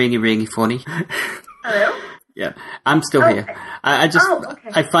and really, really funny. Hello? Yeah, I'm still here. Okay.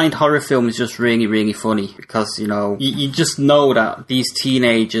 I find horror films just really, really funny because, you just know that these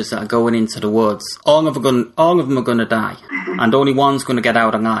teenagers that are going into the woods, all of them are going to die, and only one's going to get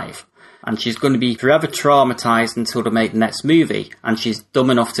out alive. And she's going to be forever traumatized until they make the next movie, and she's dumb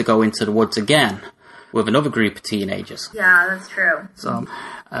enough to go into the woods again with another group of teenagers. Yeah, that's true. So,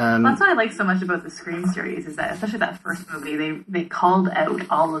 that's what I like so much about the Scream series, is that, especially that first movie, they called out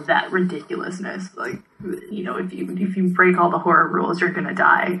all of that ridiculousness. Like, if you break all the horror rules, you're gonna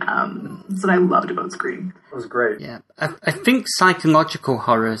die. That's what I loved about Scream. It was great. Yeah, I think psychological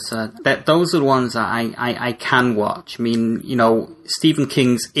horrors, those are the ones that I can watch. I mean, Stephen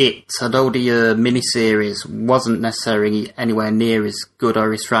King's It, although the miniseries wasn't necessarily anywhere near as good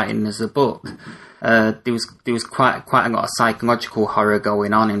or as frightening as the book, there was quite a lot of psychological horror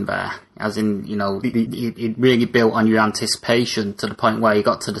going on in there. As in, it really built on your anticipation to the point where you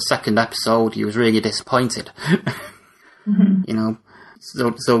got to the second episode, you was really disappointed. Mm-hmm.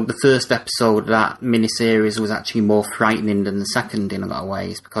 So the first episode of that miniseries was actually more frightening than the second in a lot of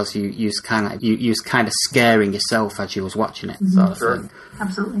ways, because you was kind of scaring yourself as you was watching it. Mm-hmm. Sort of Sure. thing.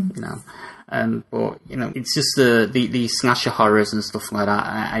 Absolutely. But it's just the slasher horrors and stuff like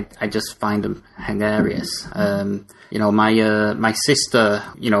that. I just find them hilarious. My sister,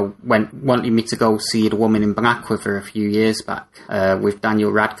 wanted me to go see The Woman in Black with her a few years back, with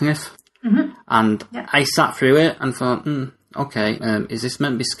Daniel Radcliffe. Mm-hmm. And yeah. I sat through it and thought, okay, is this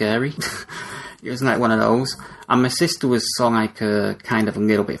meant to be scary? It was like one of those. And my sister was kind of a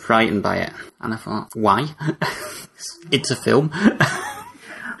little bit frightened by it. And I thought, why? It's a film.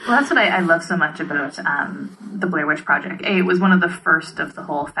 Well, that's what I love so much about the Blair Witch Project. It was one of the first of the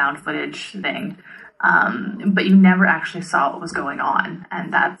whole found footage thing, but you never actually saw what was going on,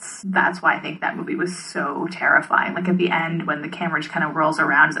 and that's why I think that movie was so terrifying. Like at the end, when the camera just kind of whirls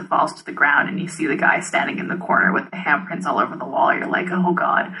around as it falls to the ground, and you see the guy standing in the corner with the handprints all over the wall, you're like, oh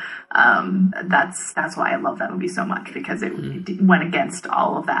god. That's why I love that movie so much, because it went against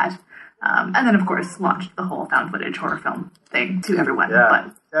all of that. And then, of course, launched the whole found footage horror film thing to everyone. Yeah.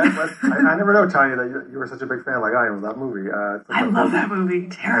 But I never know, Tanya, that you were such a big fan like I am of that movie. I love that movie.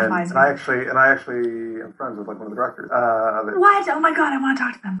 It terrifies and me. I actually am friends with like one of the directors of it. What? Oh my god, I want to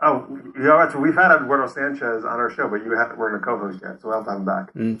talk to them. Oh, you know what? We've had Eduardo Sanchez on our show, but weren't a co-host yet, so we'll have to have him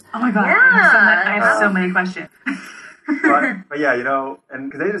back. Oh my god, I have so many questions. But yeah, you know, and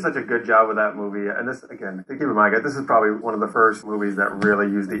because they did such a good job with that movie, and this, again, keep in mind, this is probably one of the first movies that really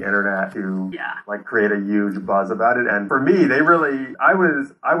used the internet to like create a huge buzz about it. And for me,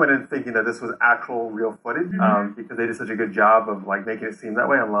 I went in thinking that this was actual real footage because they did such a good job of like making it seem that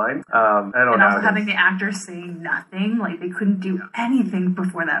way online. And also having the actors saying nothing, like they couldn't do anything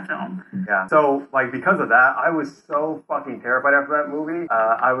before that film. Yeah. So like because of that, I was so fucking terrified after that movie.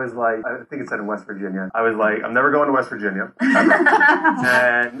 I was like, I think it said in West Virginia. I was like, I'm never going to West Virginia. and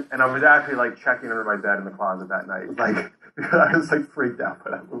I was actually like checking under my bed in the closet that night, like because I was like freaked out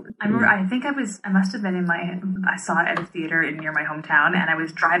by that movie. I remember, I must have been I saw it at a theater near my hometown, and I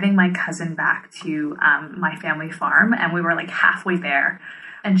was driving my cousin back to my family farm, and we were like halfway there.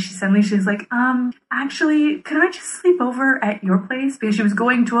 And she was like, actually, could I just sleep over at your place? Because she was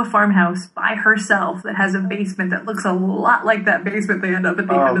going to a farmhouse by herself that has a basement that looks a lot like that basement they end up at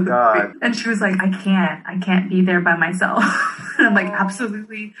the end of the movie. And she was like, I can't be there by myself. And I'm like,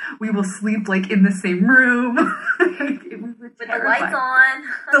 absolutely, we will sleep like in the same room. With the lights on.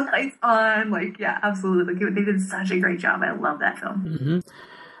 The lights on, like, yeah, absolutely. Like, they did such a great job. I love that film. Mm-hmm.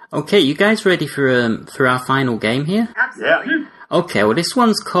 Okay, you guys ready for our final game here? Absolutely. Yeah. Okay, well, this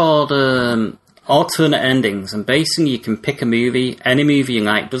one's called Alternate Endings, and basically you can pick a movie, any movie you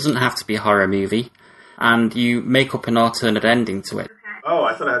like, doesn't have to be a horror movie, and you make up an alternate ending to it. Oh,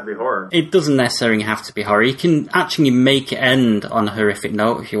 I thought it had to be horror. It doesn't necessarily have to be horror. You can actually make it end on a horrific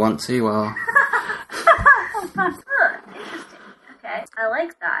note if you want to, or... I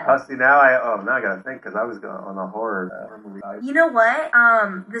like that. See, now I gotta think, because I was going on a horror movie. You know what?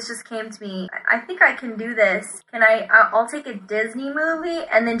 This just came to me. I think I can do this. I'll take a Disney movie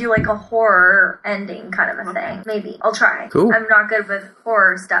and then do like a horror ending kind of a thing. Maybe. I'll try. Cool. I'm not good with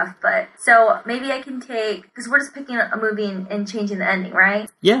horror stuff, but so maybe I can take, because we're just picking a movie and changing the ending, right?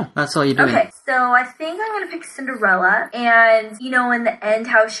 Yeah, that's all you're doing. Okay, so I think I'm gonna pick Cinderella, and you know, in the end,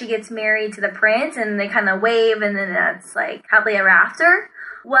 how she gets married to the prince, and they kind of wave, and then that's like happily ever after.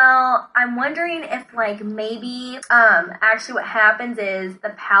 Well, I'm wondering if, like, maybe, actually what happens is the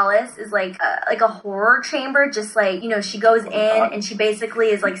palace is, like a horror chamber, just, like, you know, she goes in and she basically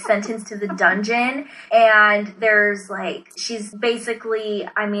is, like, sentenced to the dungeon, and there's, like, she's basically,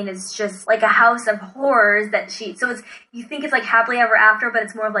 I mean, it's just, like, a house of horrors that so you think it's, like, happily ever after, but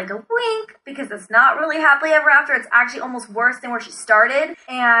it's more of, like, a wink, because it's not really happily ever after, it's actually almost worse than where she started,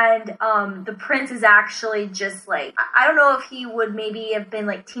 and, the prince is actually just, like, I don't know if he would maybe have been,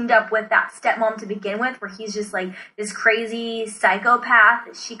 like, teamed up with that stepmom to begin with, where he's just like this crazy psychopath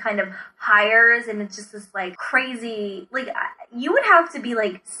that she kind of hires, and it's just this like crazy, like, you would have to be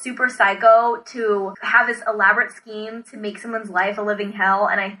like super psycho to have this elaborate scheme to make someone's life a living hell,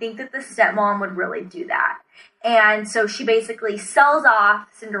 and I think that the stepmom would really do that. And so she basically sells off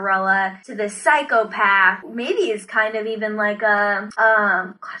Cinderella to this psychopath. Maybe is kind of even like a,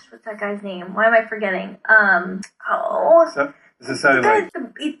 gosh, what's that guy's name? Why am I forgetting? This is sounding like...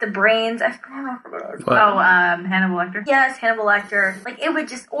 eat the brains. I forgot. Hannibal Lecter? Yes, Hannibal Lecter. Like, it would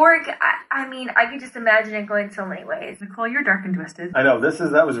just... Or, I mean, I could just imagine it going so many ways. Nicole, you're dark and twisted. I know,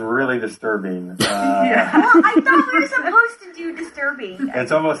 that was really disturbing. Yeah. Well, I thought we were supposed to do disturbing.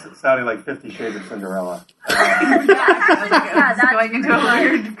 It's almost sounding like 50 Shades of Cinderella. That's going into a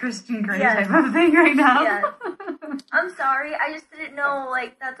weird Christian Grey type of thing right now. Yeah. I'm sorry, I just didn't know,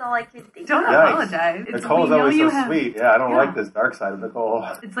 like, that's all I could think. Don't apologize. Nicole's always so sweet. Yeah, I don't like this dark side of Nicole.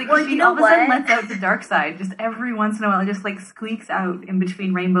 It's like she all of a sudden lets out the dark side. Just every once in a while, it just like squeaks out in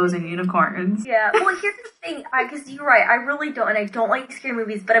between rainbows and unicorns. Yeah. Well, here's the thing, because you're right, I really don't, and I don't like scary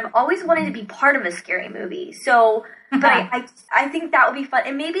movies, but I've always wanted to be part of a scary movie. So, but I think that would be fun,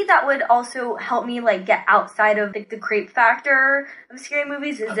 and maybe that would also help me like get outside of the creep factor of scary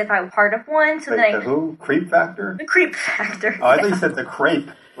movies, as if I'm part of one. So the who? Creep factor? The creep factor. Oh, I thought you said the crepe.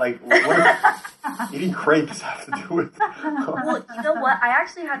 Like, what does eating crepes have to do with? Well, you know what? I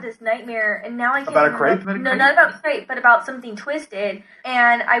actually had this nightmare, and now I can't about a crepe. No, not about crepe, but about something twisted.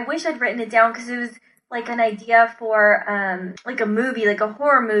 And I wish I'd written it down, because it was like an idea for like a movie, like a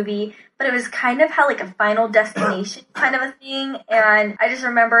horror movie, but it was kind of had like a Final Destination kind of a thing, and I just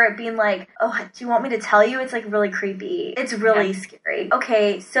remember it being like, oh, do you want me to tell you? It's like really creepy. It's really scary.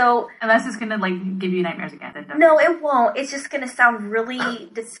 Okay, so... Unless it's gonna like give you nightmares again. Then no, it won't. It's just gonna sound really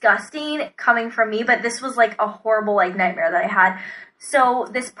disgusting coming from me, but this was like a horrible like nightmare that I had. So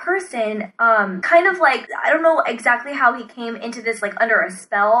this person, kind of like, I don't know exactly how he came into this, like, under a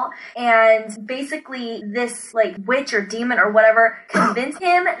spell, and basically this, like, witch or demon or whatever convinced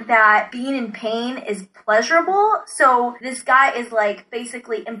him that being in pain is pleasurable. So this guy is, like,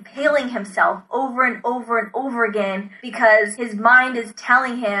 basically impaling himself over and over and over again because his mind is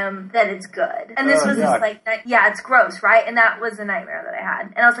telling him that it's good. And this was just like, yeah, it's gross, right? And that was a nightmare that I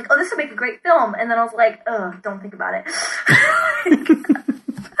had. And I was like, oh, this would make a great film. And then I was like, ugh, don't think about it.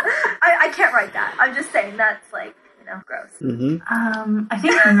 I can't write that. I'm just saying that's, like, you know, gross. Mm-hmm. I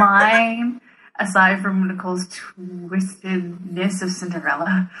think mine, aside from Nicole's twistedness of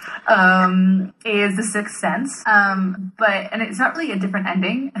Cinderella, is The Sixth Sense. And it's not really a different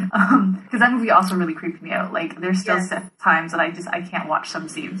ending, because that movie also really creeped me out. Like, there's still times that I can't watch some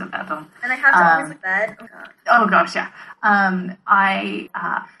scenes of that film. And I have to always look bed. Oh gosh, yeah.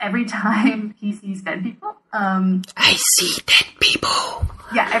 Every time he sees dead people, I see dead people.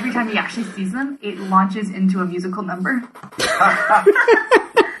 Yeah, every time he actually sees them, it launches into a musical number.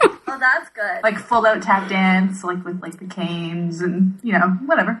 Oh, that's good. Like full out tap dance, like with like the canes and, you know,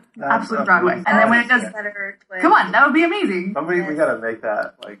 whatever. Absolute Broadway. And then when it does, come on, that would be amazing. Somebody, we gotta make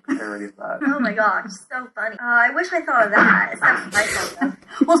that, like, parody of that. Oh my gosh, so funny. I wish I thought of that. It's not myself.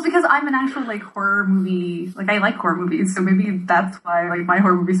 Well, it's because I'm an actual, like, horror movie, like, I like horror movies, so maybe that's why, like, my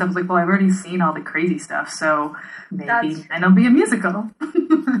horror movie stuff is like, well, I've already seen all the crazy stuff, so maybe then it'll be a musical.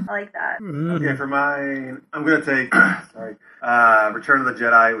 I like that. Okay, for mine, I'm gonna take, Return of the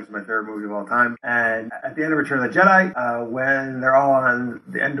Jedi, which is my favorite movie of all time. And at the end of Return of the Jedi, when they're all on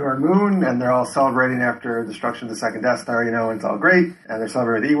the Endor moon and they're all celebrating after destruction of the second Death Star, you know, and it's all great, and they're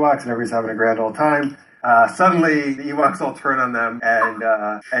celebrating the Ewoks and everybody's having a grand old time. Suddenly, the Ewoks all turn on them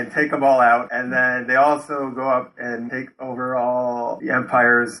and take them all out, and then they also go up and take over all the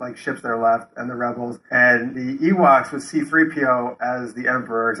Empire's, like, ships that are left and the rebels. And the Ewoks, with C-3PO as the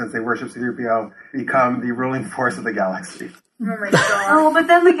Emperor, since they worship C-3PO, become the ruling force of the galaxy. Oh my god. Oh, but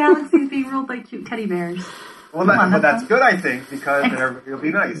then the galaxy's being ruled by cute teddy bears. Well, that's good, I think, because then everybody will be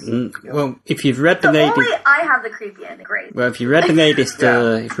nice. Well, if you've read the only latest, I have the creepy ending. Great. well, if you read the latest,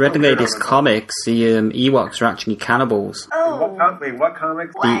 comics, the Ewoks are actually cannibals. Oh. What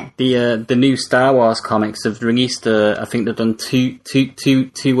comics? The new Star Wars comics have released. I think they've done two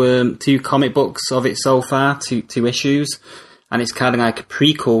comic books of it so far, two issues. And it's kind of like a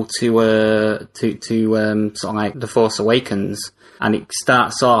prequel to sort of like The Force Awakens, and it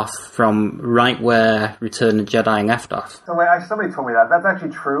starts off from right where Return of the Jedi left off. So wait, somebody told me that. That's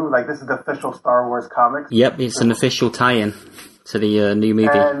actually true? Like, this is the official Star Wars comics? Yep, it's an official tie-in to the new movie.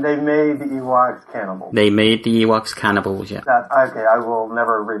 And they made the Ewoks cannibals. They made the Ewoks cannibals, yeah. Okay, I will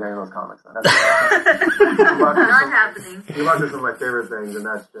never read any of those comics then. Not happening. Ewoks are some of my favorite things, and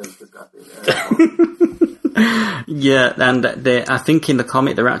that's just disgusting. Yeah, and I think in the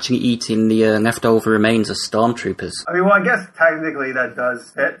comic they're actually eating the leftover remains of stormtroopers. I mean, well, I guess technically that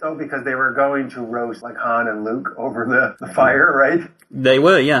does fit, though, because they were going to roast, like, Han and Luke over the fire, right? They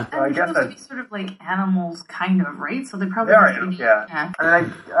were, yeah. And they're supposed to be sort of like animals, kind of, right? So they probably... They are, yeah.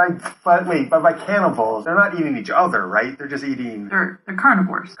 And but by cannibals, they're not eating each other, right? They're just eating... They're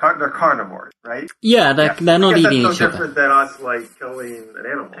carnivores. They're carnivores, right? Yeah, they're not eating each other. That's no different than us, like, killing an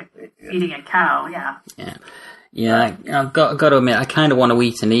animal. Eating a cow, yeah. Yeah, I've got to admit, I kind of want to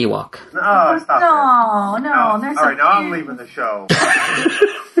eat an Ewok. No, stop No, it. they're so all right, now I'm cute. leaving the show.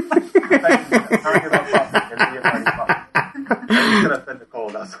 I'm gonna offend Nicole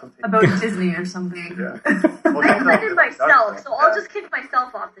about something. About Disney or something. Yeah. I offended myself, so I'll just kick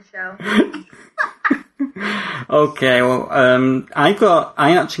myself off the show. Okay, well,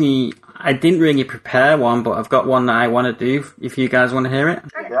 I didn't really prepare one, but I've got one that I want to do, if you guys want to hear it.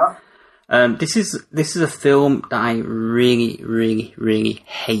 Yeah. This is a film that I really, really, really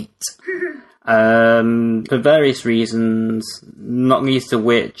hate. For various reasons, not least of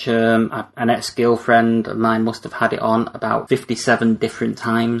which, an ex-girlfriend of mine must have had it on about 57 different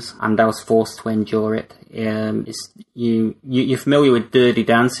times, and I was forced to endure it. You're familiar with Dirty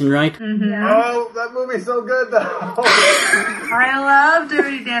Dancing, right? Mm-hmm. Oh, that movie's so good, though. I love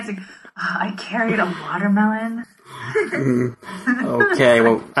Dirty Dancing. I carried a watermelon. Okay,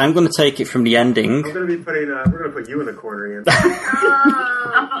 well, I'm going to take it from the ending. I'm going to be putting, we're going to put you in the corner, Ian.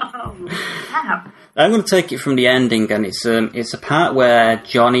 I'm going to take it from the ending, and it's a part where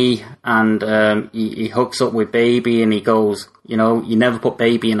Johnny and he hooks up with Baby, and he goes, you know, you never put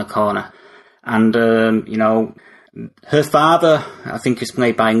Baby in a corner. And, you know, her father, I think is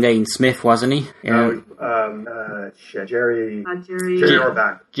played by Lane Smith, wasn't he? Jerry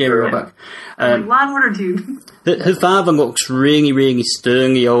Orbach. Jerry Orbach. Like Law and Order dude. Her father looks really, really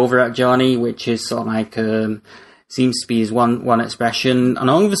sternly over at Johnny, which is sort of like seems to be his one expression, and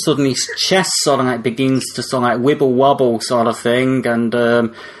all of a sudden his chest sort of like begins to sort of like wibble wobble sort of thing, and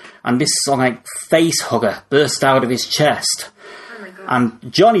this sort of like face hugger bursts out of his chest, and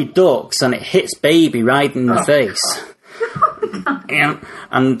Johnny ducks, and it hits Baby right in the face. Yeah,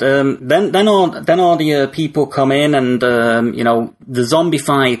 and then all the people come in, and you know, the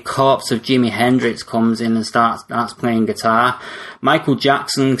zombified corpse of Jimi Hendrix comes in and starts playing guitar. Michael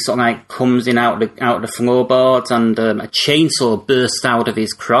Jackson sort of like comes in out of the floorboards, and a chainsaw bursts out of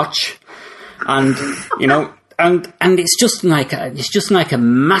his crotch, and you know, and it's just like a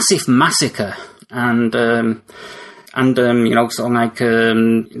massive massacre, and you know, sort of like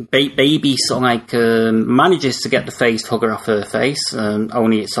Baby sort of like manages to get the face hugger off her face,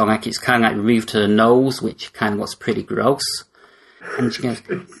 only it's sort of like it's kind of like removed her nose, which kind of looks pretty gross. And she goes,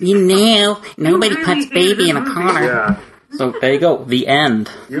 "You know, nobody puts Baby in a corner." Yeah. So there you go, the end.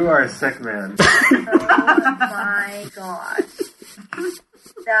 You are a sick man. Oh my gosh.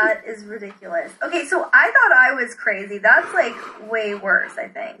 That is ridiculous. Okay, so I thought I was crazy. That's like way worse, I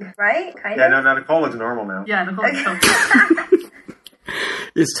think. Right? Kind Yeah, of? no, Nicole looks normal now. Yeah, Nicole's so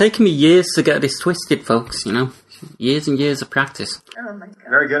It's taken me years to get this twisted, folks, you know. Years and years of practice. Oh my god.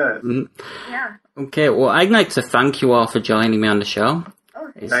 Very good at it. Yeah. Okay, well, I'd like to thank you all for joining me on the show. Oh,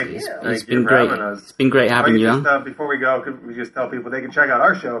 Thank you. It's Thank been you for great. having us. It's been great having you on. Before we go, could we just tell people they can check out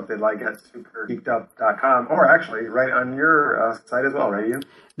our show if they'd like at supergeekedup.com, or actually right on your site as well, right, Ian?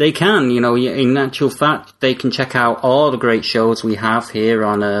 They can, you know, in actual fact, they can check out all the great shows we have here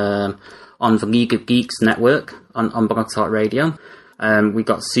on the League of Geeks network on Blog Talk Radio. We've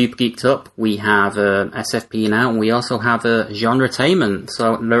got Super Geeked Up, we have SFP Now, and we also have Genretainment.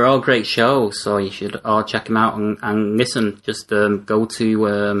 So they're all great shows, so you should all check them out and listen. Just go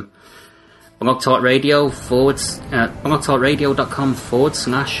to Blog Talk Radio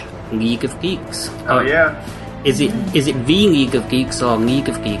blogtalkradio.com/League of Geeks. Oh, yeah. Is it the League of Geeks or League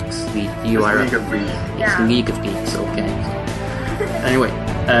of Geeks? The URL. League of Geeks. It's League of Geeks, okay. Anyway,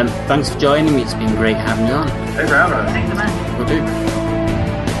 thanks for joining me. It's been great having you on. Thanks for having us. Thanks so much. Will do.